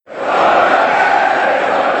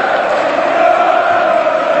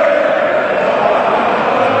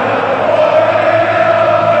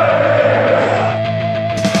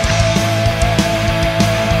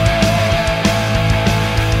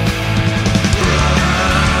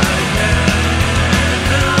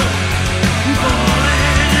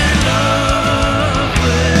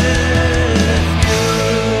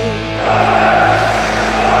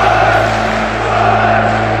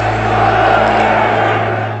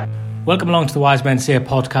Welcome along to the Wise Men Say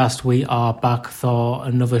podcast. We are back for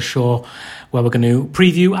another show where we're going to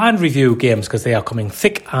preview and review games because they are coming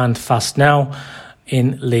thick and fast now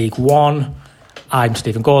in League One. I'm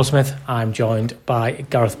Stephen Goldsmith. I'm joined by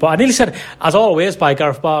Gareth Barker. I nearly said, as always, by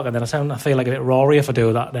Gareth Barker, and then I feel like a bit Rory if I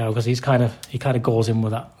do that now because he kind of goes in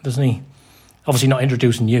with that, doesn't he? Obviously not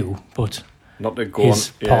introducing you, but not to go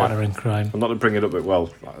his on, partner in crime. I'm not to bring it up,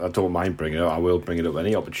 well, I don't mind bringing it up. I will bring it up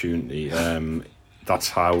any opportunity. That's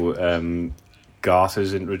how Garth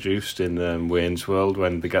is introduced in Wayne's World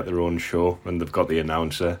when they get their own show and they've got the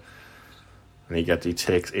announcer, and he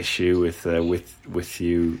takes issue with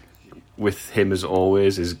him as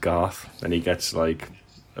always is Garth, and he gets like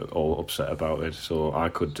all upset about it. So I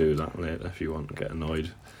could do that later if you want to get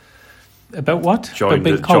annoyed. About what? Joined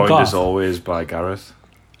Garth? as always by Gareth.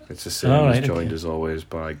 It's the same as joined okay. as always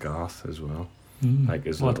by Garth as well. Like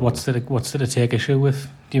what's to take issue with?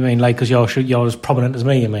 Do you mean like because you're as prominent as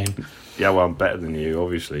me? You mean? Yeah, well, I'm better than you,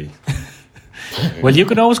 obviously. Well, you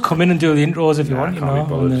can always come in and do the intros if you want. I can't be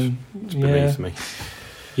bothered. It's beneath me.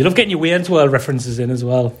 You love getting your Wayne's World references in as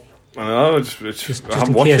well. I know. Just I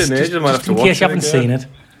haven't watched it in ages. I might have to watch it. In case you haven't seen it.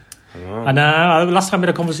 And last time we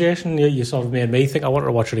had a conversation, you sort of made me think I wanted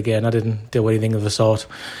to watch it again. I didn't do anything of the sort.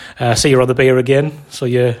 So you're on the beer again. So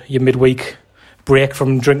your midweek break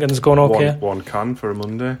from drinking's going okay. One can for a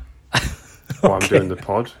Monday. While I'm doing the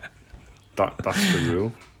pod. That's the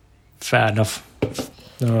rule. Fair enough.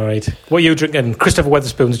 All right. What are you drinking? Christopher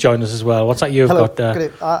Weatherspoon's joined us as well. What's that you've got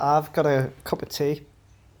there? I've got a cup of tea.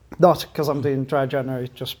 Not because I'm doing dry January,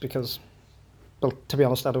 just because. Well, to be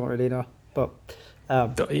honest, I don't really know, but.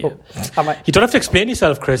 You don't have to explain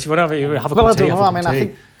yourself, Chris. You want to have a cup of tea. Well, I don't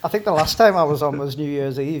know. I think the last time I was on was New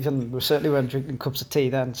Year's Eve, and we certainly weren't drinking cups of tea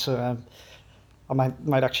then. So I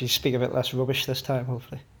might actually speak a bit less rubbish this time,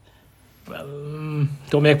 hopefully. Well,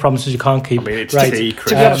 don't make promises you can't keep. I mean, it's right. tea,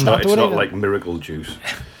 Chris. It's not like miracle juice.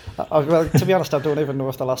 Well, to be honest, I don't even know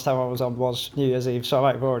if the last time I was on was New Year's Eve, so I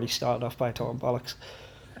might have already started off by talking bollocks.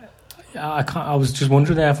 I was just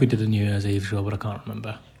wondering if we did a New Year's Eve show, but I can't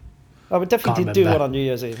remember. I would definitely do one on New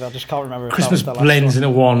Year's Eve. I just can't remember. Christmas blends into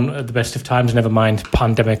one at the best of times. Never mind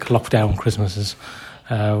pandemic lockdown Christmases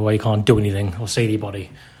where you can't do anything or see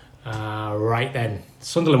anybody. Right then,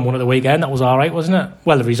 Sunderland won at the weekend. That was all right, wasn't it?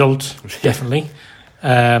 Well, the result definitely.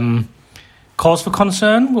 Cause for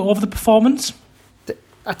concern over the performance.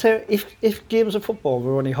 I tell you, if games of football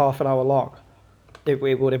were only half an hour long, it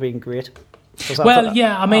would have been great. I thought we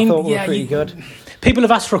were pretty good. People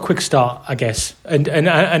have asked for a quick start, I guess, and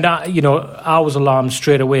I was alarmed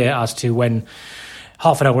straight away as to when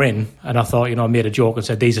half an hour in, and I thought, I made a joke and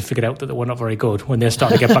said these have figured out that they were not very good when they're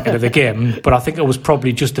starting to get back into the game. But I think it was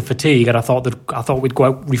probably just the fatigue, and I thought we'd go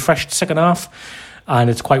out refreshed second half,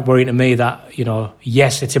 and it's quite worrying to me that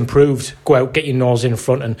yes, it's improved. Go out, get your nose in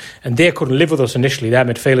front, and they couldn't live with us initially. Their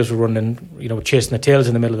midfielders were running, chasing their tails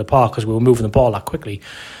in the middle of the park because we were moving the ball that quickly.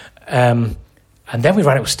 And then we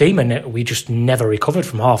ran out of steam and we just never recovered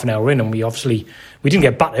from half an hour in, and we didn't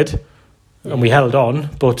get battered and we held on,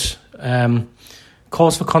 but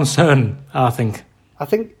cause for concern, I think. I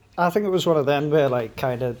think it was one of them where like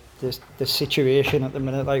kind of the situation at the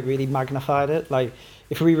minute like really magnified it. Like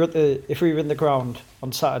if we were in the ground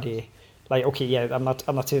on Saturday, like okay, yeah, I'm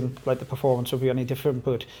not saying like the performance would be any different,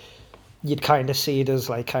 but you'd kind of see it as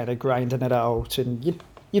like kind of grinding it out, and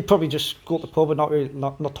you'd probably just go to the pub and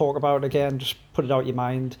not talk about it again, just put it out of your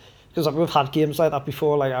mind. Because we've had games like that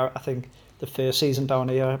before. Like I think the first season down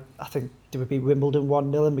here, I think there would be Wimbledon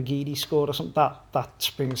 1-0 and McGeady scored or something. That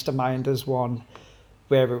springs to mind as one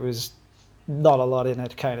where it was not a lot in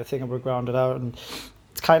it kind of thing, and we're grounded out. And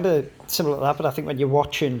it's kind of similar to that, but I think when you're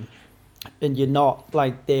watching and you're not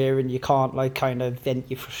like there and you can't like kind of vent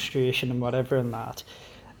your frustration and whatever and that,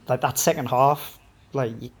 like that second half,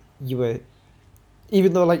 like you were,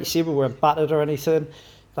 even though like you say we weren't battered or anything,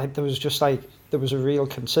 like there was a real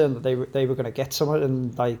concern that they were going to get something,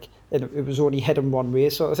 and like it was only heading one way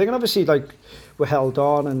sort of thing. And obviously like we held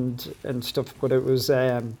on and stuff, but it was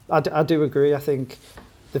I do agree. I think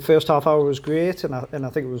the first half hour was great, and I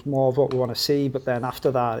think it was more of what we want to see. But then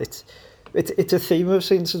after that, it's a theme we've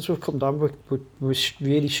seen since we've come down. We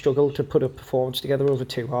really struggled to put a performance together over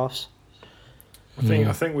two halves.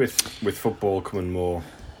 I think with football coming more,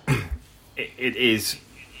 it is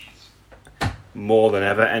more than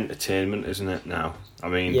ever entertainment, isn't it now? I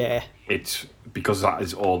mean, yeah. It's because that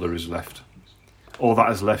is all there is left. All that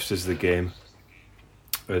is left is the game.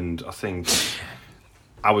 And I think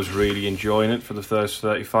I was really enjoying it for the first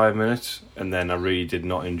 35 minutes, and then I really did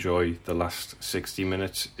not enjoy the last 60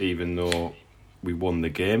 minutes, even though we won the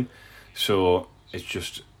game. So it's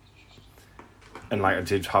just, and like I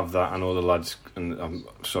did have that. I know the lads, and I'm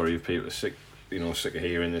sorry if people are sick of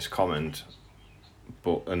hearing this comment,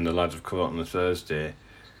 and the lads have come out on the Thursday.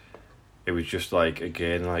 It was just like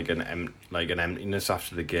again like an emptiness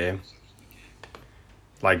after the game.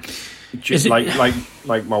 Like, just like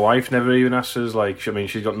my wife never even asks us. Like,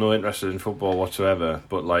 she's got no interest in football whatsoever.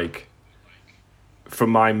 But like,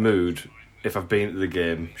 from my mood, if I've been to the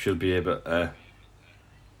game, she'll be able to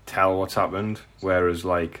tell what's happened. Whereas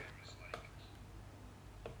like,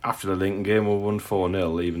 after the Lincoln game, we won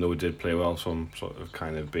 4-0, even though we did play well. So I'm sort of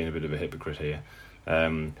kind of being a bit of a hypocrite here.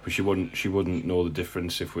 But she wouldn't know the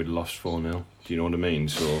difference if we'd lost 4-0. Do you know what I mean?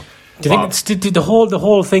 So. Do you think it's the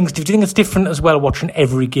whole things? Do you think it's different as well watching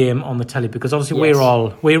every game on the telly? Because obviously Yes.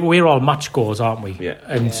 we're all match goers, aren't we? Yeah.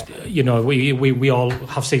 And we all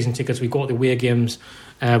have season tickets. We go to the away games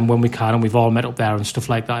when we can, and we've all met up there and stuff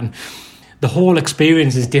like that. And the whole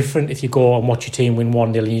experience is different if you go and watch your team win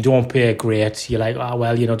 1-0 and you don't play great. You're like,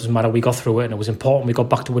 it doesn't matter. We got through it and it was important. We got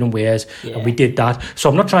back to winning ways and we did that. So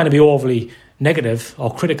I'm not trying to be overly negative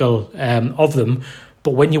or critical of them.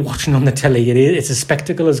 But when you're watching on the telly, it's a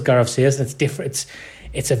spectacle, as Gareth says, and it's different.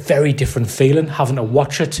 It's a very different feeling having to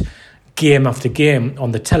watch it game after game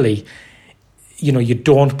on the telly. You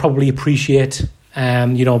don't probably appreciate,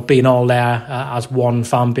 being all there as one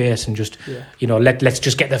fan base and just, let's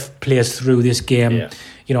just get the players through this game.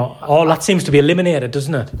 Yeah. All that seems to be eliminated,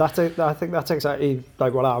 doesn't it? I think that's exactly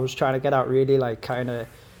like what I was trying to get at. Really, like kind of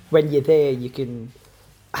when you're there, you can.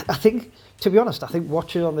 I think, to be honest,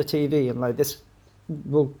 watching on the TV and like this.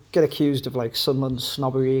 We'll get accused of like Sunderland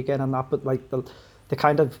snobbery again and that, but like the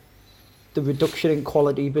kind of the reduction in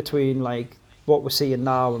quality between like what we're seeing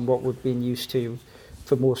now and what we've been used to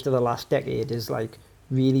for most of the last decade is like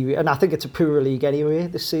really, and I think it's a poorer league anyway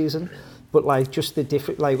this season, but like just the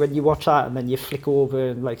different, like when you watch that and then you flick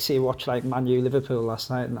over and like say watch like Man U Liverpool last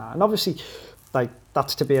night and that, and obviously like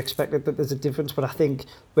that's to be expected that there's a difference, but I think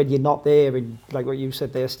when you're not there and like what you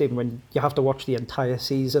said there, Stephen, when you have to watch the entire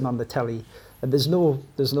season on the telly. And there's no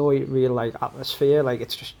real like atmosphere, like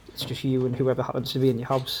it's just you and whoever happens to be in your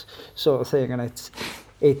house sort of thing, and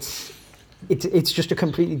it's just a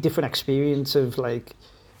completely different experience of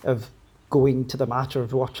going to the match or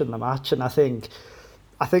of watching the match. And I think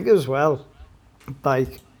as well,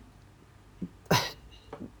 like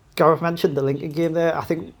Gareth mentioned the Lincoln game there. I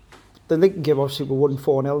think the Lincoln game obviously we won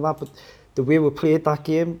 4-0 and that, but the way we played that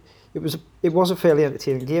game, it was a fairly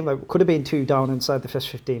entertaining game. Like, we could have been 2 down inside the first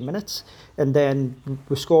 15 minutes, and then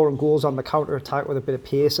we're scoring goals on the counter attack with a bit of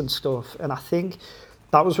pace and stuff. And I think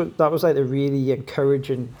that was like a really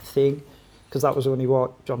encouraging thing, because that was only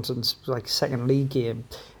Johnson's like second league game,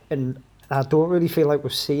 and I don't really feel like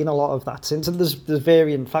we've seen a lot of that since. And there's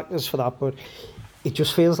varying factors for that, but it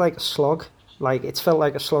just feels like a slog. Like it's felt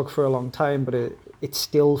like a slog for a long time, but it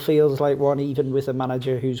still feels like one, even with a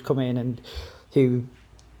manager who's come in and who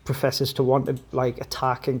professes to want to like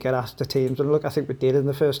attack and get after teams. And look, I think we did in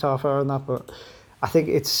the first half hour and that, but I think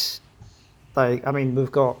it's like, I mean, we'll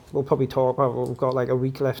probably talk about, we've got like a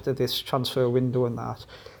week left of this transfer window and that.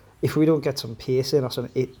 If we don't get some pace in or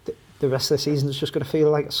something, the rest of the season is just going to feel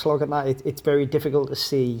like a slog, and that it's very difficult to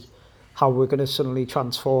see how we're going to suddenly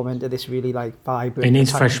transform into this really like vibrant. It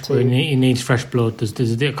needs fresh. It needs fresh blood.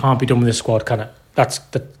 It can't be done with this squad, can it? It's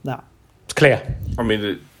clear. I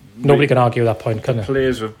mean, nobody can argue that point, can they?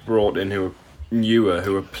 Players we've brought in who are newer,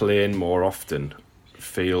 who are playing more often,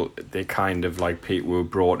 feel they kind of like people who were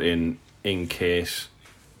brought in case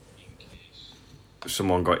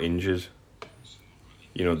someone got injured.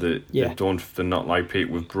 They're not like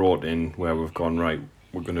people we've brought in where we've gone, right,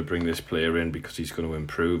 we're going to bring this player in because he's going to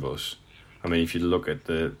improve us. I mean, if you look at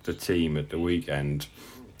the team at the weekend,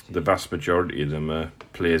 the vast majority of them are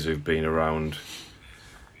players who've been around,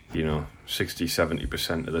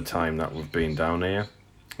 60-70% of the time that we've been down here.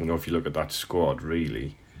 If you look at that squad,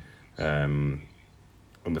 really, and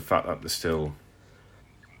the fact that they're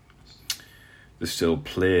still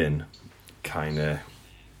playing, kind of,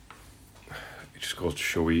 it just goes to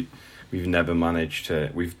show we've never managed to.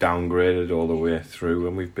 We've downgraded all the way through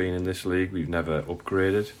when we've been in this league. We've never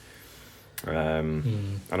upgraded. I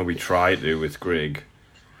know we tried to with Grigg,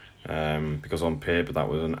 because on paper that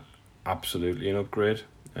was absolutely an upgrade.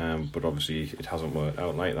 But obviously it hasn't worked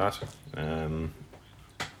out like that.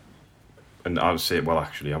 And I would say, well,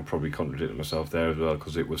 actually, I'm probably contradicting myself there as well,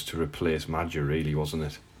 because it was to replace Madger, really, wasn't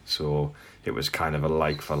it? So it was kind of a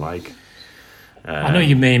like for like. I know what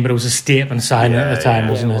you mean, but it was a statement sign at the time,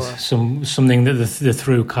 wasn't it? Something that they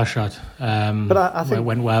threw cash at. But I think it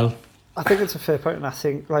went well. I think it's a fair point, and I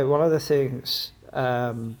think like one of the things,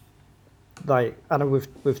 like I know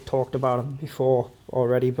we've talked about him before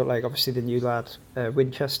already, but like obviously the new lad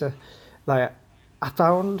Winchester, like I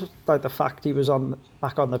found like the fact he was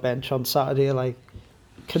back on the bench on Saturday like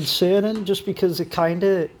concerning, just because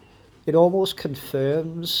it almost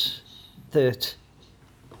confirms that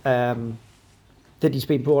that he's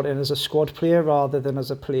been brought in as a squad player rather than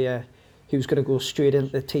as a player who's going to go straight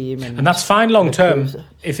into the team. And that's fine long term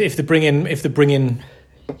if they bring in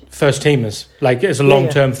first teamers, like it's a long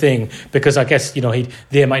term thing, because I guess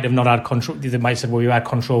they might have not had control. They might have said, well, we had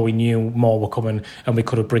control, we knew more were coming, and we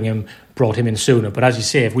could have brought him in sooner. But as you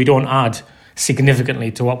say, if we don't add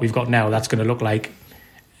significantly to what we've got now, that's going to look like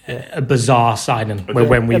a bizarre signing when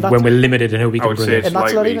we're limited in who we can bring in. And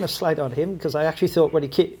that's not even a slight on him, because I actually thought when he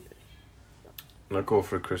came. I'll go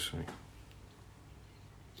for it, Chris.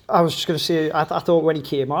 I was just going to say, I thought when he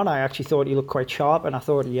came on, I actually thought he looked quite sharp, and I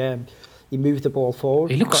thought he moved the ball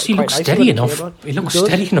forward. He looks steady enough. He looks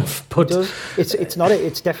steady enough, but it's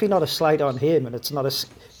definitely not a slight on him, and it's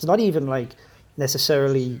not even like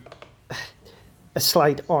necessarily a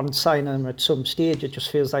slight on signing him at some stage. It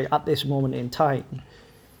just feels like at this moment in time,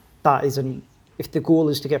 that isn't. If the goal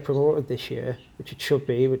is to get promoted this year, which it should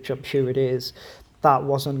be, which I'm sure it is, that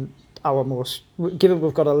wasn't our most. Given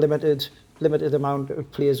we've got a limited amount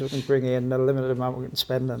of players we can bring in, a limited amount we can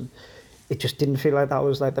spend, and it just didn't feel like that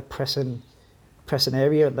was like the pressing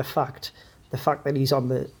area. And the fact that he's on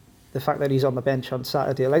the bench on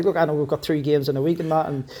Saturday, like, look, I know we've got 3 games in a week and that,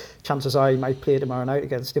 and chances are he might play tomorrow night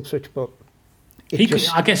against Ipswich, but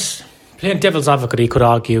I guess playing devil's advocate, he could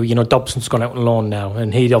argue, Dobson's gone out on loan now,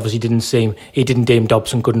 and he obviously didn't deem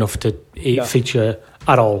Dobson good enough to feature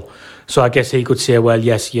at all. So I guess he could say, well,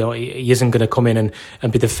 yes, he isn't going to come in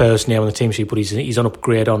and be the first nail on the team sheet, but he's an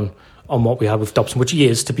upgrade on what we have with Dobson, which he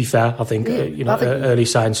is, to be fair. I think early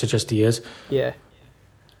signs suggest he is. Yeah.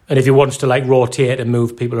 And if he wants to like rotate and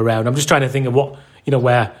move people around, I'm just trying to think of what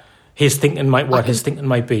where his thinking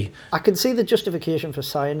might be. I can see the justification for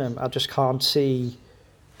signing him. I just can't see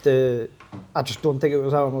I just don't think it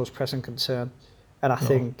was our most pressing concern. And I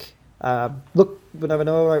think. Look, we never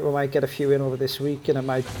know. Right, we might get a few in over this week, and it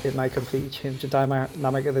might completely change the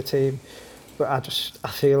dynamic of the team. But I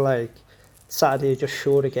feel like Saturday just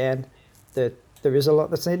showed again that there is a lot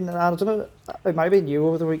that's in. And I don't know. It might have been you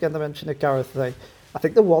over the weekend that mentioned it, Gareth. Like, I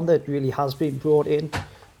think the one that really has been brought in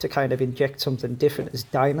to kind of inject something different is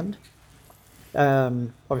Diamond.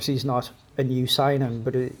 Obviously, he's not a new signing,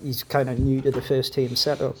 but he's kind of new to the first team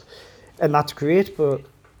setup, and that's great. But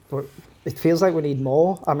it feels like we need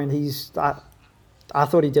more. I mean, I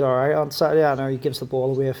thought he did all right on Saturday. I know he gives the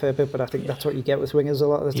ball away a fair bit, but I think that's what you get with wingers a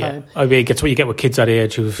lot of the time. I mean, it's what you get with kids that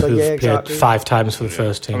age who've played 5 times for the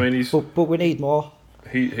first team. I mean, but we need more.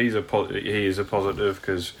 He is a positive,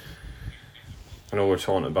 because I know we're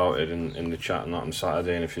talking about it in the chat and that on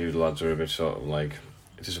Saturday, and a few lads are a bit sort of like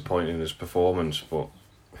disappointed in his performance, but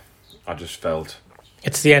I just felt.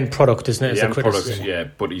 It's the end product, isn't it? The end product, yeah.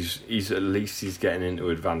 But he's at least he's getting into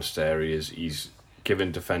advanced areas. He's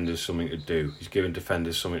giving defenders something to do. He's giving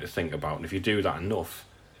defenders something to think about. And if you do that enough,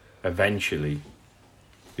 eventually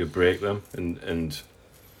you'll break them. And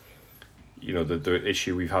the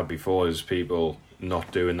issue we've had before is people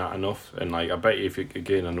not doing that enough. And like, I bet you,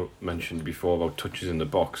 I mentioned before about touches in the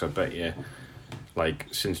box. I bet you, like,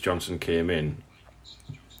 since Johnson came in,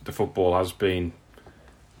 the football has been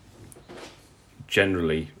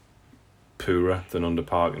generally poorer than under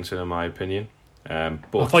Parkinson, in my opinion.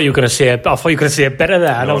 But I thought you were going to say it better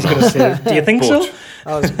there. And I was going to say, do you think so?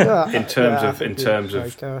 In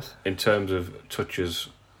terms of touches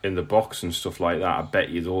in the box and stuff like that, I bet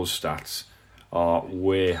you those stats are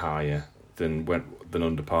way higher than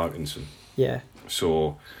under Parkinson. Yeah.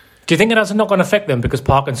 So, do you think it has a knock-on effect then? Because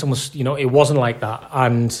Parkinson was, it wasn't like that,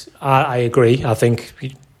 and I agree. I think,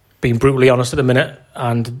 being brutally honest at the minute,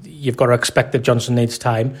 and you've got to expect that Johnson needs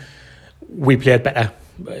time. We played better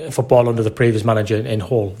football under the previous manager in the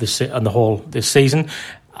whole this season.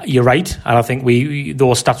 You're right, and I think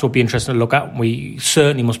those stats will be interesting to look at. We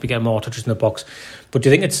certainly must be getting more touches in the box. But do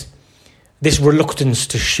you think it's this reluctance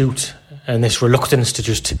to shoot and this reluctance to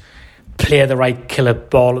just play the right killer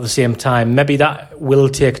ball at the same time? Maybe that will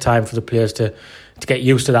take time for the players to get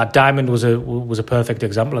used to that. Diamond was a perfect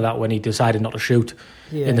example of that when he decided not to shoot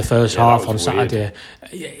in the first half on Saturday.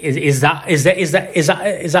 Is that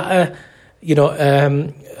a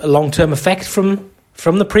a long-term effect from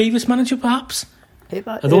the previous manager, perhaps?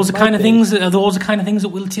 Are those the kind of things that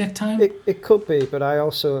will take time? It could be, but I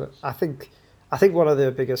think one of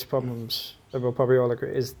the biggest problems that we'll probably all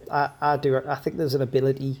agree is I think there's an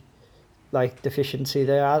ability deficiency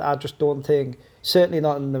there. I just don't think, certainly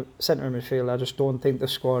not in the centre of midfield, I just don't think the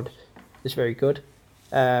squad is very good.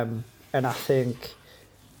 And I think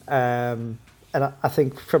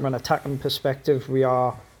from an attacking perspective, we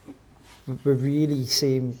are we really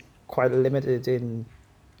seem quite limited in.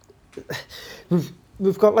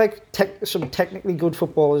 We've got like some technically good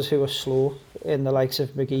footballers who are slow in the likes of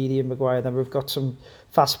McGeady and Maguire. Then we've got some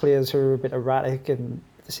fast players who are a bit erratic and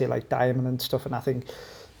say like Diamond and stuff. And I think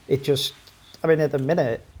it just, I mean, at the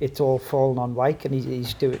minute it's all falling on Wyke and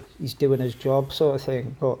he's doing his job sort of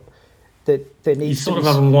thing. But there needs he's sort of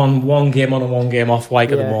having one game on and one game off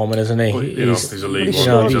Wyke at the moment, isn't he? But, he's a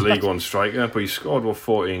League One striker, but he scored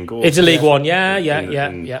 14 goals. It's a League One,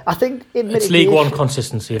 yeah. I think it's League One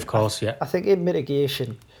consistency, of course. Yeah, I think in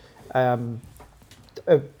mitigation, a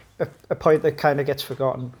point that kind of gets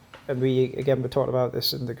forgotten, and we talked about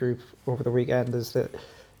this in the group over the weekend, is that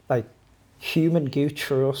like Hume and Gooch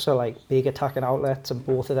for us are like big attacking outlets, and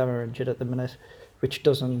both of them are injured at the minute, which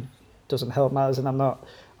doesn't help matters. And I'm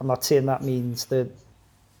not saying that means that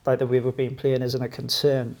like the way we've been playing isn't a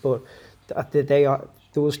concern, but they are,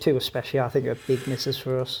 those two especially, I think, are big misses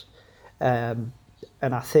for us. And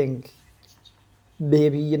I think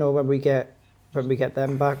maybe when we get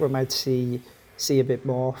them back, we might see a bit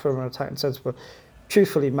more from an attacking sense. But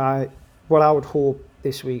truthfully, what I would hope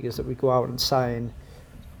this week is that we go out and sign.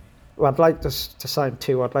 Well, I'd like us to sign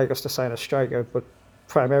two. I'd like us to sign a striker, but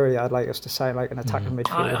primarily I'd like us to sign like an attacking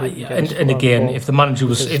midfielder. And again, if the manager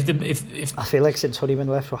was, if I feel like since Honeyman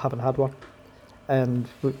left, we haven't had one, and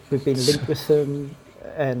we've been linked with them,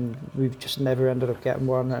 and we've just never ended up getting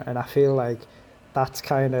one. And I feel like that's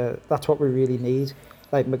what we really need.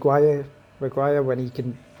 Like Maguire, when he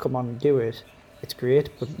can come on and do it, it's great,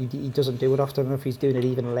 but he doesn't do it often enough. He's doing it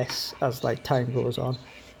even less as like time goes on.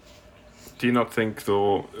 Do you not think,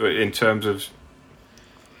 though, in terms of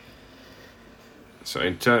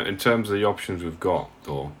the options we've got,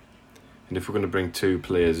 though, and if we're going to bring two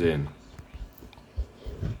players in,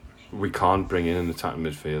 we can't bring in an attacking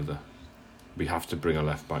midfielder. We have to bring a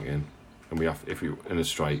left back in, and in a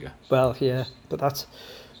striker. Well, yeah, but that's.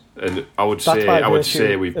 And I would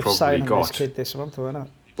say we've probably got this kid this month, isn't it?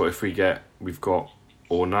 But if we've got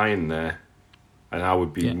 09 there, and I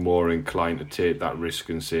would be more inclined to take that risk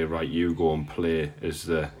and say, right, you go and play if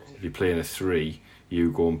you're playing a 3,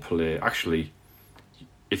 you go and play. Actually,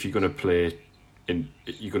 if you're going to play in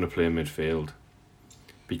midfield,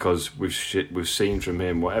 because we've seen from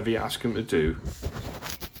him, whatever you ask him to do,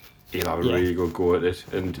 he'll have a really good go at it.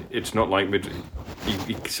 And it's not like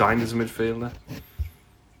he signed as a midfielder,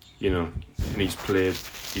 and he's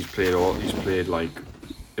played like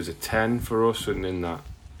as a 10 for us, and in that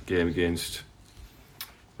game against,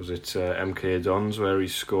 was it MK Dons where he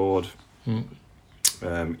scored?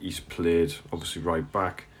 He's played obviously right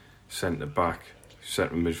back, centre back,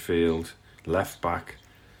 centre midfield, left back,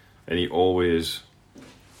 and he always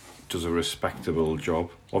does a respectable job.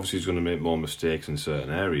 Obviously he's going to make more mistakes in certain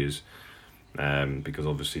areas, because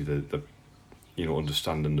obviously the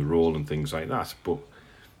understanding the role and things like that, but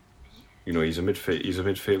he's a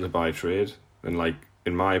midfielder by trade. And like,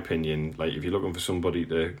 in my opinion, like if you're looking for somebody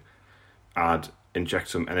to inject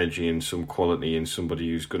some energy and some quality in somebody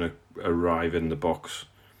who's going to arrive in the box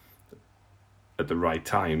at the right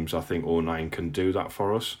times, I think 09 can do that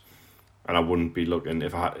for us. And I wouldn't be looking,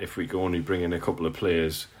 if we could only bring in a couple of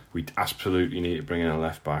players, we absolutely need to bring in a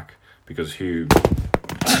left back, because Hugh.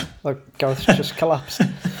 Look, Gareth's just collapsed.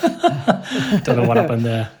 Don't know what happened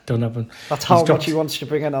there. That's how much he wants to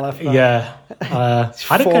bring in a left back. Yeah, he's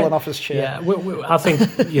fallen off his chair. Yeah, I think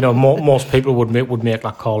most people would make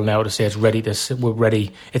that call now to say it's ready. We're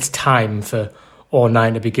ready. It's time for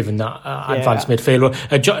 09 to be given that advanced midfielder.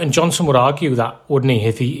 And Johnson would argue that, wouldn't he?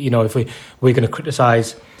 If we're going to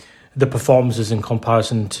criticise the performances in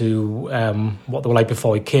comparison to what they were like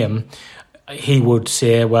before he came, he would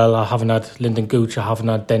say, well, I haven't had Lyndon Gooch, I haven't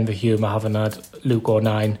had Denver Hume, I haven't had Luke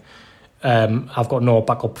 09. I've got no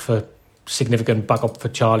significant backup for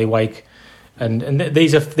Charlie Wyke, and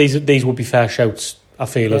these would be fair shouts, I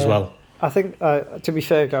feel, as well. I think, to be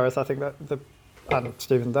fair, Gareth, I think that and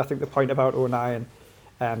Stephen, I think the point about 09,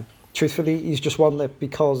 truthfully, he's just one that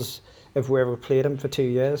because of where we played him for 2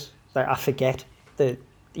 years, like I forget that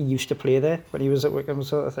he used to play there when he was at Wickham,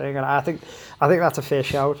 sort of thing, and I think that's a fair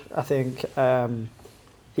shout. I think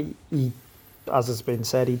he, as has been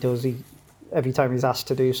said, he every time he's asked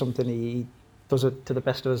to do something, he does it to the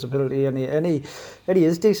best of his ability, and he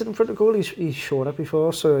is decent in front of goal. He's shown it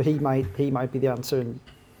before, so he might be the answer. And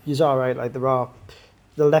he's all right. Like the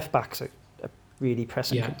left backs are a really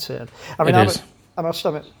pressing concern. I mean, I must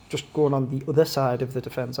admit, just going on the other side of the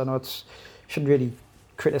defence, I know shouldn't really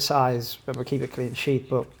criticise when we keep a clean sheet,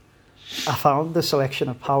 but I found the selection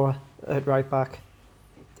of Power at right back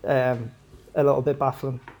a little bit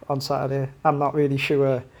baffling on Saturday. I'm not really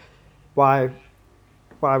sure why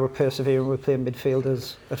we're persevering with playing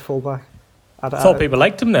midfielders at full back. Thought people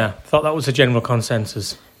liked him there. Thought that was a general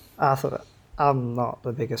consensus. I thought I'm not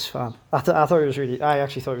the biggest fan. I thought it was really. I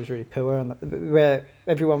actually thought it was really poor, and where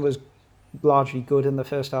everyone was largely good in the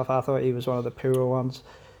first half, I thought he was one of the poorer ones.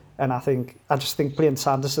 And I just think playing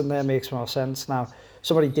Sanderson there makes more sense. Now,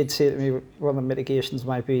 somebody did say to me one of the mitigations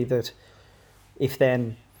might be that if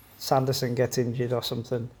then Sanderson gets injured or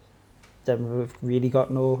something, then we've really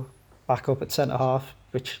got no backup at centre half,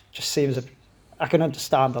 which just seems I can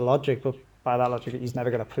understand the logic, but by that logic, he's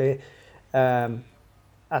never going to play. I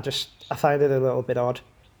find it a little bit odd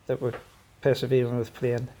that we're persevering with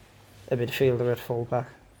playing a midfielder at full-back.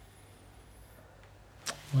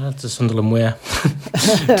 Well, that's a Sunderland way.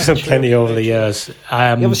 Done plenty over the years. He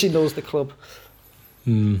obviously knows the club.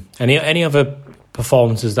 Any other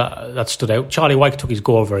performances that stood out? Charlie Wyke took his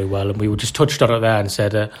goal very well, and we were just touched on it there and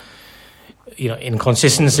said,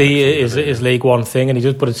 inconsistency is League One thing, and he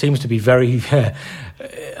does, but it seems to be very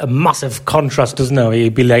a massive contrast, doesn't it?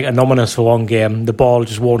 He'd be like anonymous for one game, the ball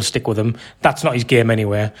just won't stick with him. That's not his game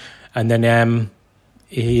anyway, and then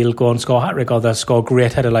he'll go and score a hat-trick or score a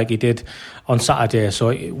great header like he did on Saturday. So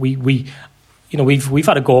we've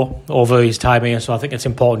had a go over his time here, so I think it's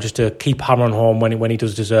important just to keep hammering home when he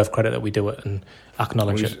does deserve credit that we do it and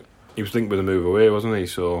acknowledge it. He was linked with a move away, wasn't he?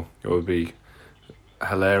 So it would be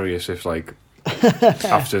hilarious if, like,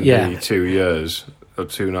 after nearly 2 years or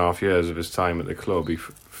 2.5 years of his time at the club, he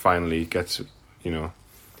finally gets,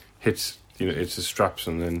 hits the straps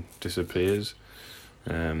and then disappears.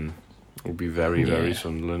 It would be very, very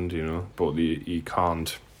Sunderland, but he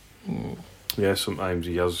can't. Yeah, sometimes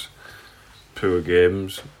he has poor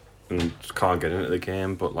games and can't get into the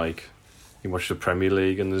game, but like you watch the Premier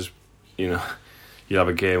League and there's, you have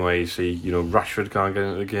a game where you see, Rashford can't get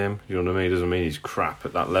into the game, you know what I mean? It doesn't mean he's crap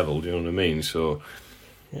at that level, do you know what I mean? So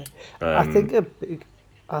I think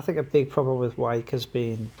a big problem with Wyke has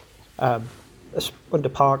been under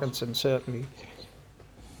Parkinson, certainly.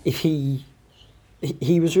 If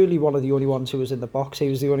he was really one of the only ones who was in the box. He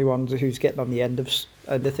was the only one who's getting on the end of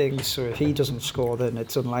things. So if he doesn't score, then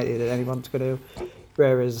it's unlikely that anyone's going to.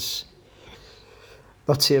 Whereas,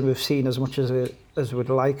 not saying we've seen as much as we'd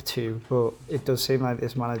like to, but it does seem like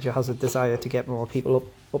this manager has a desire to get more people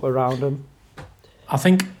up around him. I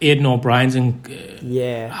think Aidan O'Brien's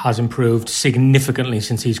has improved significantly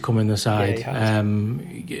since he's come in the side. Yeah,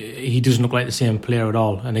 he doesn't look like the same player at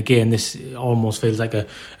all. And again, this almost feels like a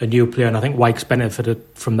new player, and I think Wyke's benefited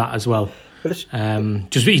from that as well.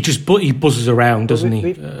 He buzzes around, doesn't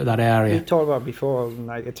he? That area. We've talked about it before, and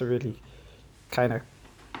like it's a really kind of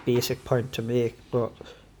basic point to make. But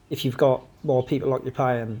if you've got more people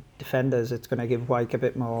occupying defenders, it's going to give Wyke a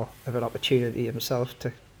bit more of an opportunity himself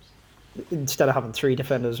to. Instead of having 3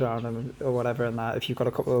 defenders around him or whatever, and that if you've got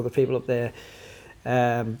a couple of other people up there,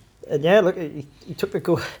 and look, he took the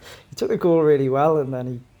goal. He took the goal really well, and then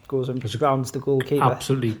he goes and rounds the goalkeeper.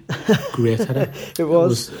 Absolutely great header. It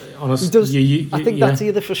was honest. He does. I think that's the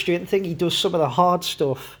other frustrating thing. He does some of the hard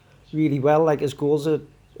stuff really well, like his goals at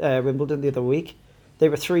Wimbledon the other week. They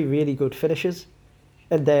were 3 really good finishes,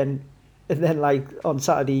 and then like on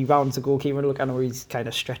Saturday he rounds the goalkeeper. And look, I know he's kind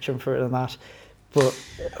of stretching for it and that. But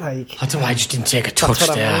like, I don't know. I just didn't take a touch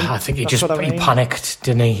there. I think he panicked,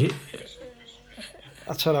 didn't he?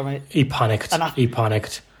 That's what I mean. He panicked. He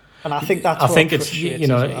panicked. And I think that's. I think it's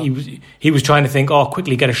he was trying to think,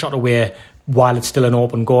 quickly get a shot away while it's still an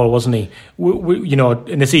open goal, wasn't he?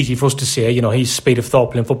 And it's easy for us to say, his speed of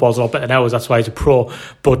thought playing football is a lot better than ours. That's why he's a pro.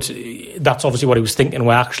 But that's obviously what he was thinking.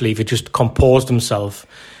 Where actually, if he just composed himself.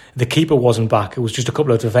 The keeper wasn't back. It was just a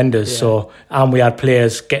couple of defenders. Yeah. And we had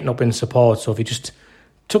players getting up in support. So if he just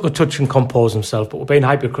took a touch and composed himself, but we're being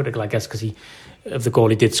hypercritical, I guess, because of the goal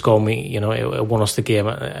he did score. It won us the game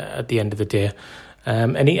at the end of the day.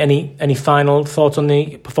 Any final thoughts on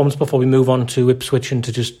the performance before we move on to Ipswich and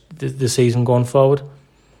to just the season going forward?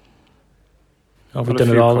 Have we done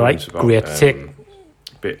it all right? Great. We had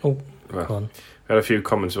a few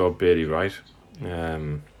comments about Bailey Wright.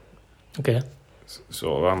 Okay.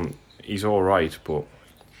 So he's all right, but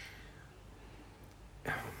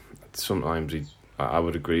sometimes I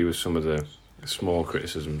would agree with some of the small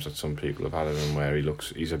criticisms that some people have had of him, where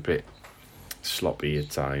he's a bit sloppy at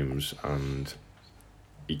times, and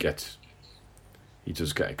he does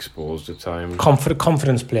get exposed at times.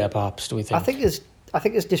 Confidence player, perhaps. Do we think? I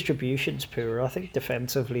think his distribution's poor. I think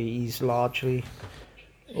defensively he's largely.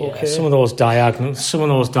 Okay. Yeah, some of those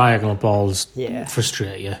diagonal balls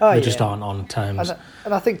frustrate you. They just aren't on times.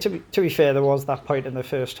 And I think to be fair, there was that point in the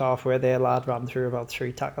first half where their lad ran through about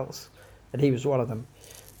 3 tackles, and he was one of them.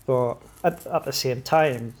 But at the same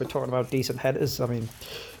time, we're talking about decent headers. I mean,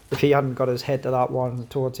 if he hadn't got his head to that one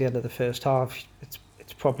towards the end of the first half, it's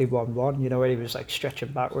it's probably 1-1. You know, where he was like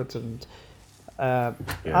stretching backwards, and Yeah.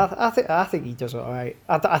 I think he does all right.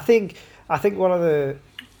 I think one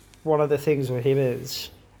of the things with him is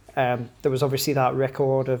there was obviously that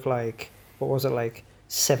record of like, what was it, like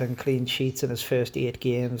 7 clean sheets in his first 8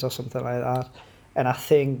 games or something like that, and I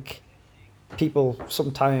think people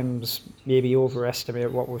sometimes maybe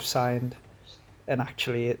overestimate what we've signed, and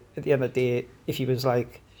actually at the end of the day, if he was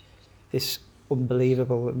like this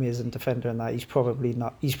unbelievable amazing defender and that, he's probably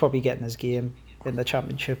getting his game in the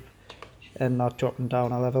Championship and not dropping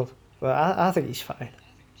down a level. But I think he's fine,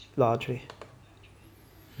 largely.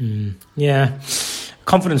 Yeah,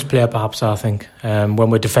 confidence player perhaps. I think when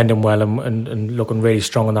we're defending well and looking really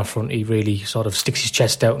strong on that front, he really sort of sticks his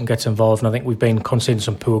chest out and gets involved. And I think we've been conceding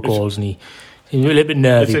some poor goals, and he's a little bit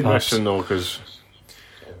nervy. It's perhaps. interesting though, because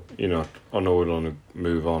I know we're going to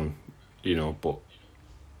move on, but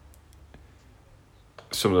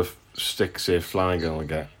some of the sticks say Flanagan will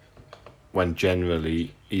get, when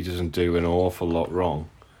generally he doesn't do an awful lot wrong.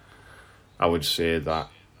 I would say that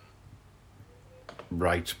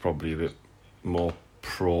Wright's probably a bit more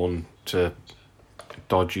prone to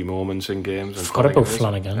dodgy moments in games. And Forgot about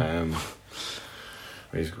Flanagan.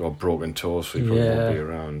 He's got broken toes, so he probably won't be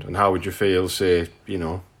around. And how would you feel, say,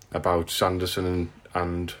 about Sanderson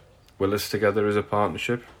and Willis together as a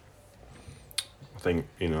partnership? I think,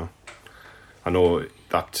 I know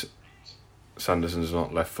that Sanderson's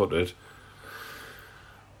not left-footed,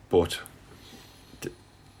 but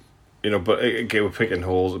again, we're picking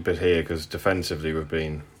holes a bit here because defensively we've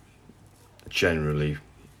been generally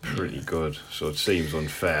pretty good, so it seems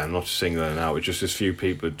unfair. I'm not singling it out. It's just a few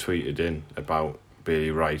people had tweeted in about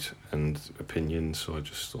Bailey Wright and opinions, so I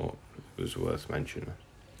just thought it was worth mentioning.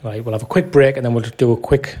 Right, we'll have a quick break and then we'll do a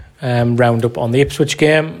quick roundup on the Ipswich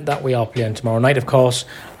game that we are playing tomorrow night, of course,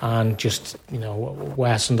 and just,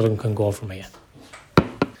 where Sunderland can go from here.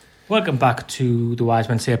 Welcome back to the Wise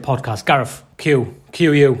Men Say podcast. Gareth, Q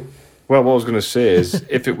you. Well, what I was going to say is,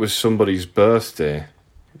 if it was somebody's birthday,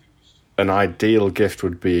 an ideal gift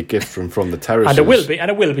would be a gift from the Terraces. And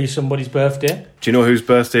it will be somebody's birthday. Do you know whose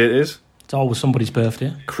birthday it is? It's always somebody's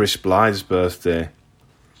birthday. Chris Blythe's birthday.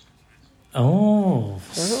 Oh.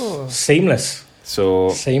 Seamless. So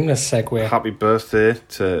seamless segue. Happy birthday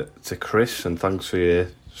to Chris, and thanks for your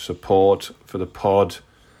support for the pod,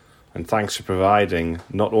 and thanks for providing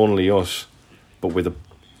not only us, but with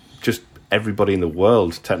just everybody in the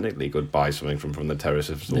world technically could buy something from the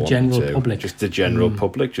Terraces. The general public. Just the general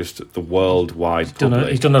public, just the worldwide public.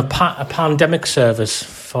 He's done a pandemic service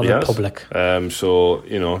for the public. So,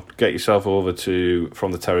 get yourself over to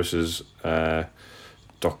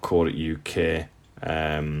fromtheterraces.co.uk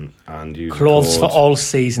and use clothes for all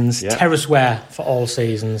seasons, terrace wear for all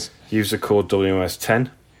seasons. Use the code WMS10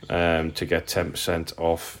 to get 10%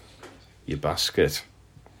 off your basket.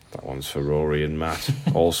 That one's for Rory and Matt.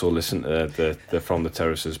 Also, listen to the From the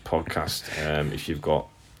Terraces podcast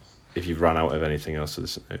if you've run out of anything else to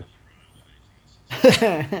listen to.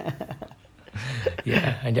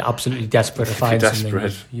 Yeah, and you're absolutely desperate to find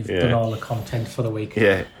something. You've done all the content for the week.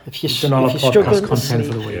 Yeah, you've done all the podcast content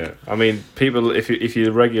for the week. Yeah, I mean, people, if you're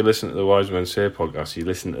a regular listener to the Wise Men Say podcast, you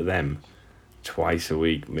listen to them twice a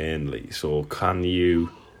week mainly. So can you?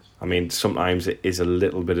 I mean, sometimes it is a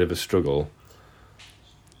little bit of a struggle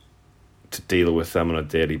to deal with them on a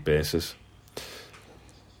daily basis.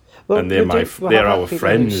 Well, and they're our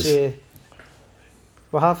friends. We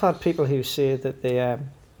have had people who say that they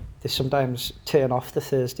sometimes turn off the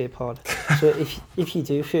Thursday pod. So if you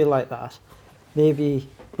do feel like that, maybe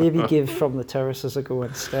give From the Terraces a go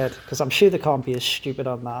instead, because I'm sure they can't be as stupid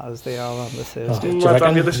on that as they are on the Thursday. Do you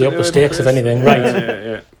reckon the upper stakes of anything? Right.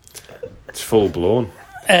 Yeah. It's full blown.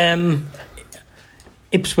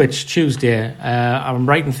 Ipswich Tuesday. I'm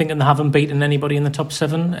right in thinking they haven't beaten anybody in the top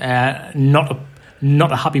 7.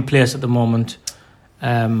 Not a happy place at the moment.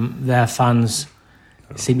 Their fans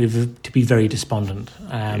seem to be very despondent.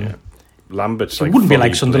 Lambert's it wouldn't be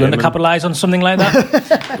like Sunderland to capitalise on something like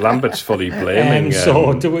that. Lambert's fully blaming.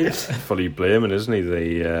 Fully blaming, isn't he?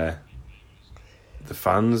 The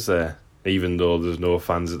fans there, even though there's no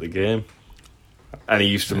fans at the game. And he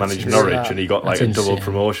used to manage Norwich, and he got like a double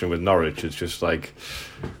promotion with Norwich. It's just like,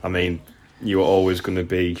 I mean, you were always going to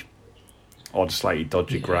be on slightly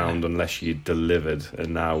dodgy ground unless you delivered,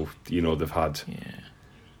 and now they've had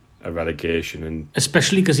a relegation, and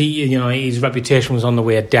especially because his reputation was on the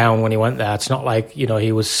way down when he went there. It's not like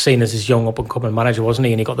he was seen as this young up and coming manager, wasn't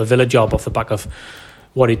he? And he got the Villa job off the back of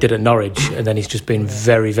what he did at Norwich, and then he's just been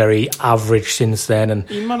very, very average since then, and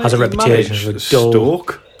has a reputation for dull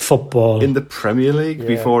Stoke football in the Premier League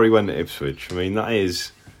before he went to Ipswich. I mean, that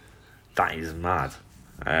is mad.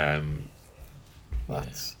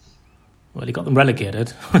 That's Well, he got them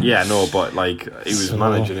relegated. Yeah, no, but like he was So-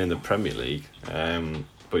 managing in the Premier League.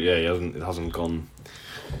 But yeah, it hasn't gone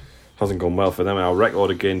well for them. Our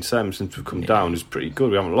record against them since we've come down is pretty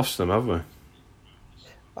good. We haven't lost them, have we?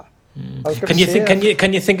 I was gonna Can you say, think?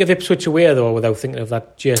 Can you think of Ipswich away though, without thinking of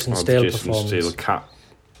that Jason Stale Jason performance? Steele cat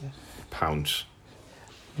pounce.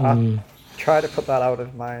 try to put that out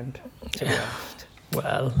of mind. To be honest.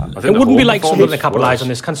 Well, think it the wouldn't be home like Sunderland to performance capitalise was- on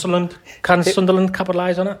this. Can Sunderland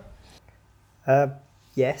capitalise on it?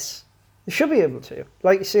 Yes, they should be able to.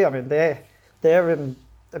 Like you see, I mean, they're in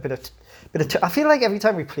a bit of. I feel like every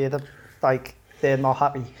time we play them, like they're not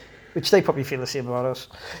happy, which they probably feel the same about us.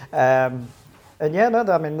 And yeah, no,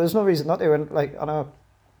 I mean, there's no reason not to. And like I know,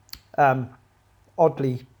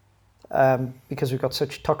 oddly, because we've got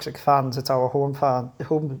such toxic fans, it's our home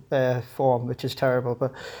form, which is terrible.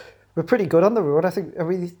 But we're pretty good on the road. I think. Are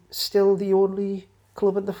we still the only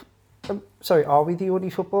club in the? Are we the only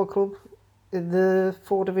football club in the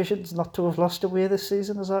 4 divisions not to have lost away this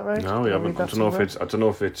season? Is that right? No, we haven't. I don't know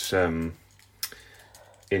if it's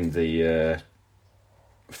in the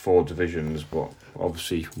 4 divisions, but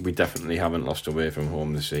obviously we definitely haven't lost away from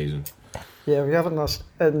home this season. Yeah, we haven't lost,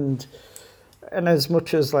 and as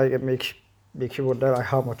much as like it makes you wonder like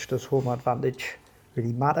how much does home advantage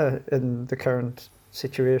really matter in the current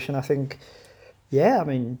situation? I think, yeah, I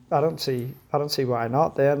mean, I don't see why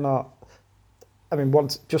not. They're not. I mean,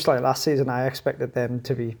 just like last season, I expected them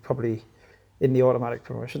to be probably in the automatic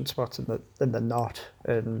promotion spots, and they're not,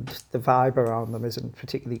 and the vibe around them isn't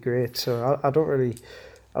particularly great. So I don't really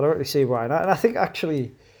see why not. And I think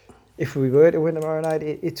actually, if we were to win tomorrow night,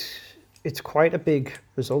 it's quite a big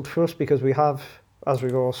result for us, because we have, as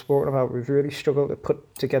we've all spoken about, we've really struggled to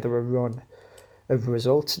put together a run of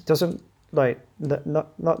results. It doesn't like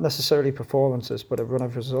not necessarily performances, but a run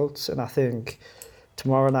of results. And I think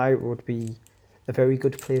tomorrow night would be a very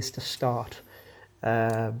good place to start.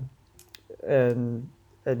 And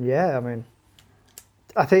yeah, I mean,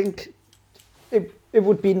 I think it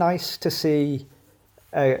would be nice to see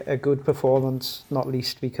a good performance, not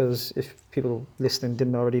least because if people listening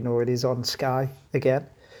didn't already know, it is on Sky again.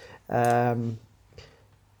 But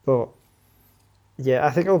yeah, I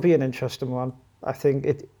think it'll be an interesting one. I think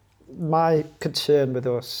my concern with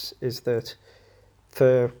us is that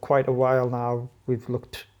for quite a while now, we've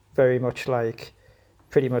looked very much like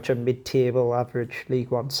pretty much a mid-table average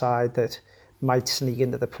League One side that might sneak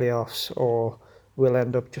into the playoffs or will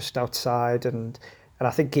end up just outside. And I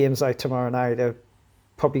think games like tomorrow night are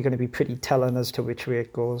probably going to be pretty telling as to which way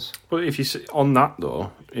it goes. But if you on that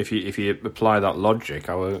though, if you apply that logic,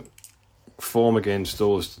 our form against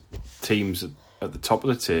those teams at the top of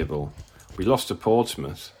the table, we lost to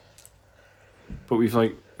Portsmouth, but we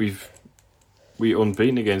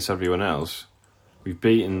unbeaten against everyone else. We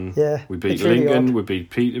beat it's really Lincoln, odd. we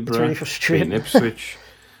beat Peterborough, It's really frustrating. beaten Ipswich.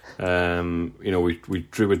 We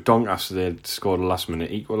drew with Doncaster. They'd scored a last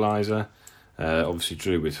minute equaliser. Obviously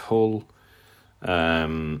drew with Hull.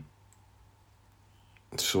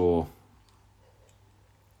 So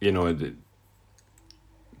the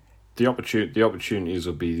opportunities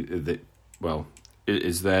will be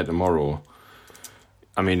is there tomorrow.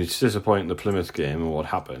 I mean, it's disappointing the Plymouth game and what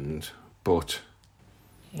happened, but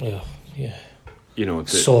Yeah.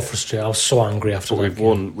 so frustrated. I was so angry after that.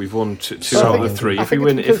 we've won two So out I of think- 3. I If we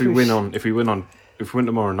think it's because if we win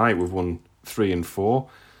tomorrow night, we've won 3 and 4.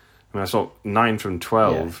 I mean, I thought 9 from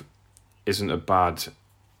 12 isn't a bad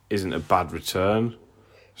return.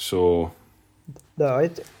 So No,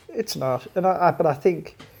 it's not. And but I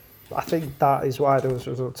think that is why those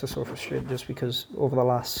results are so frustrating, just because over the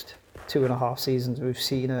last 2.5 seasons we've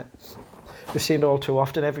seen it all too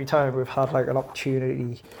often. Every time we've had like an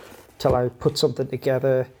opportunity to like put something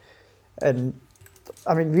together, and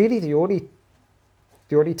I mean really the only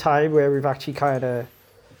time where we've actually kind of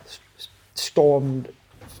stormed,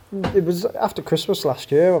 it was after Christmas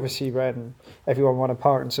last year, obviously, when everyone wanted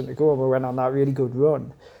Parkinson to go and we went on that really good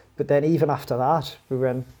run. But then even after that, we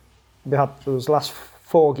had those last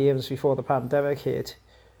 4 games before the pandemic hit,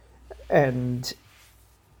 and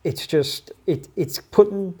it's just it's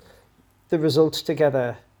putting the results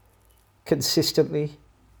together consistently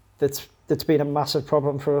that's been a massive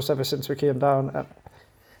problem for us ever since we came down,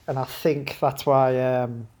 and I think that's why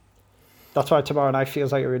tomorrow night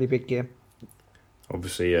feels like a really big game.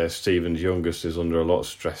 obviously, Stephen's youngest is under a lot of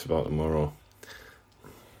stress about tomorrow.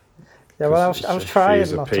 Yeah, well, I was trying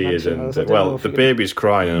She's not to appeared mention and those. I didn't know if the you could baby's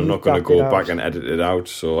crying, and I'm not going to bleep that go bit back out. and edit it out,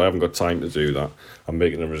 so I haven't got time to do that. I'm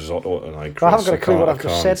making a risotto tonight. I haven't got a Chris, clue what I I've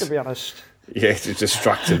just said, can't. to be honest. Yeah, it's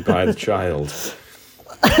distracted by the child.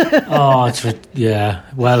 Yeah.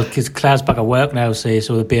 Well, because Claire's back at work now, so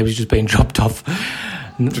the baby's just being dropped off.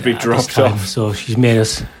 To be dropped off. So she's made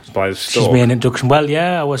us. By the She's made an induction. Well,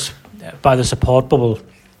 yeah, I was by the support bubble.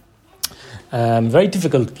 Very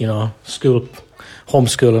difficult, school,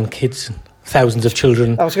 homeschooling kids, thousands of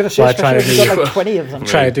children. I was going to say, especially if you've got like 20 of them.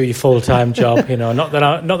 Try to do your full-time job, Not that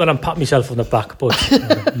I'm patting myself on the back, but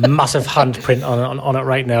massive handprint on it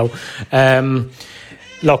right now.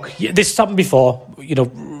 Look, this happened before.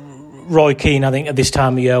 Roy Keane, I think at this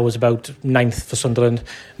time of year was about 9th for Sunderland.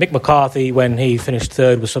 Mick McCarthy, when he finished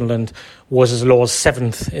 3rd with Sunderland, was as low as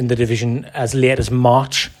 7th in the division as late as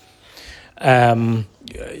March. Peter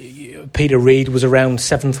Reid was around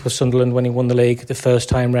 7th with Sunderland when he won the league the first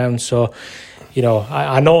time round. So,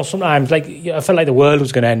 I know sometimes I felt like the world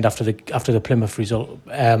was going to end after the Plymouth result.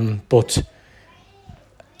 But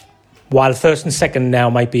while 1st and 2nd now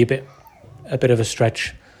might be a bit of a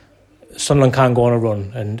stretch, Sunderland can go on a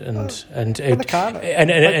run, and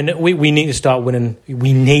we need to start winning.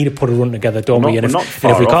 We need to put a run together, don't we? And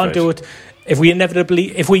if we can't do it, if we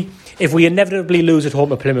inevitably lose at home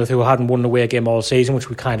to Plymouth, who hadn't won an away game all season, which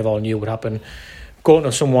we kind of all knew would happen, going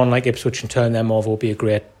to someone like Ipswich and turn them over would be a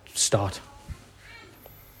great start,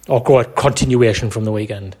 or great continuation from the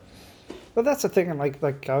weekend. Well, that's the thing, and like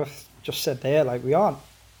Gareth just said there, we aren't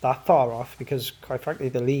that far off because, quite frankly,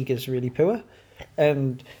 the league is really poor,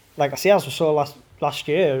 and. Like I see, as we saw last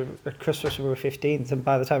year at Christmas, we were 15th, and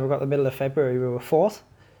by the time we got to the middle of February, we were 4th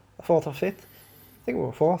or 5th. I think we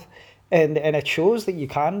were 4th, and it shows that you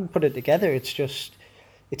can put it together. It's just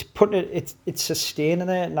it's sustaining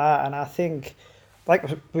it, and I think, like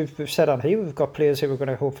we've said on here, we've got players who are going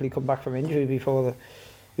to hopefully come back from injury before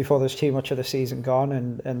there's too much of the season gone,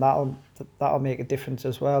 and that'll make a difference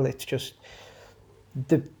as well. It's just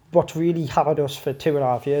what's really hammered us for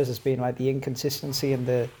 2.5 years has been the inconsistency and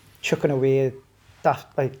the chucking away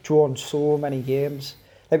that drawn so many games.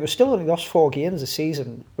 We've still only lost 4 games this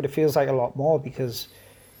season, but it feels like a lot more because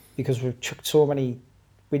we've chucked so many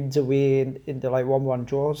wins away into 1-1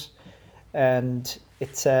 draws, and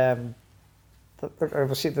it's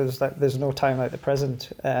obviously there's no time like the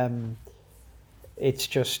present. It's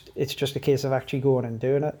just a case of actually going and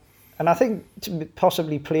doing it, and I think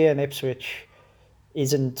possibly playing Ipswich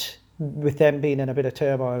isn't, with them being in a bit of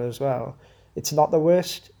turmoil as well, it's not the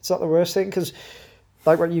worst thing, because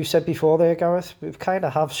like what you said before there, Gareth, we've kind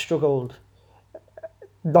of have struggled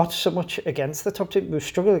not so much against the top team, we've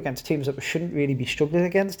struggled against teams that we shouldn't really be struggling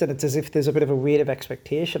against, and it's as if there's a bit of a weight of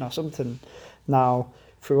expectation or something now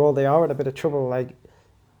for all they are in a bit of trouble.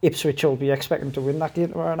 Ipswich will be expecting to win that game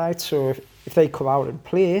tomorrow night, so if they come out and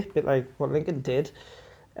play a bit like what Lincoln did,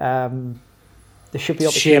 there should be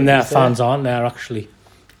opportunities. Shame their fans aren't there actually,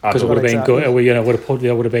 because it would have been good. There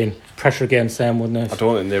would have been pressure against them, wouldn't it? I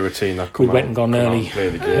don't think they're a team that come we went and gone early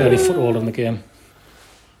football in the game.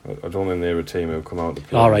 I don't think they're a team who'll come out to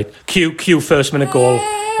play. All right, cue first minute goal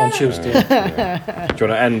on Tuesday. Do you want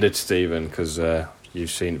to end it, Stephen? Because you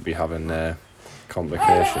seem to be having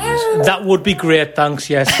complications. That would be great, thanks.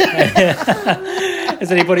 Yes.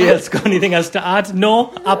 Has anybody else got anything else to add?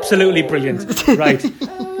 No, absolutely brilliant. Right.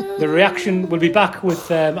 The reaction will be back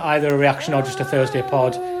with either a reaction or just a Thursday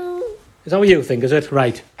pod. Is that what you think, is it?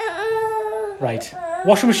 Right.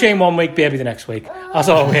 Washing machine one week, baby the next week. As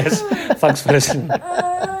always, thanks for listening.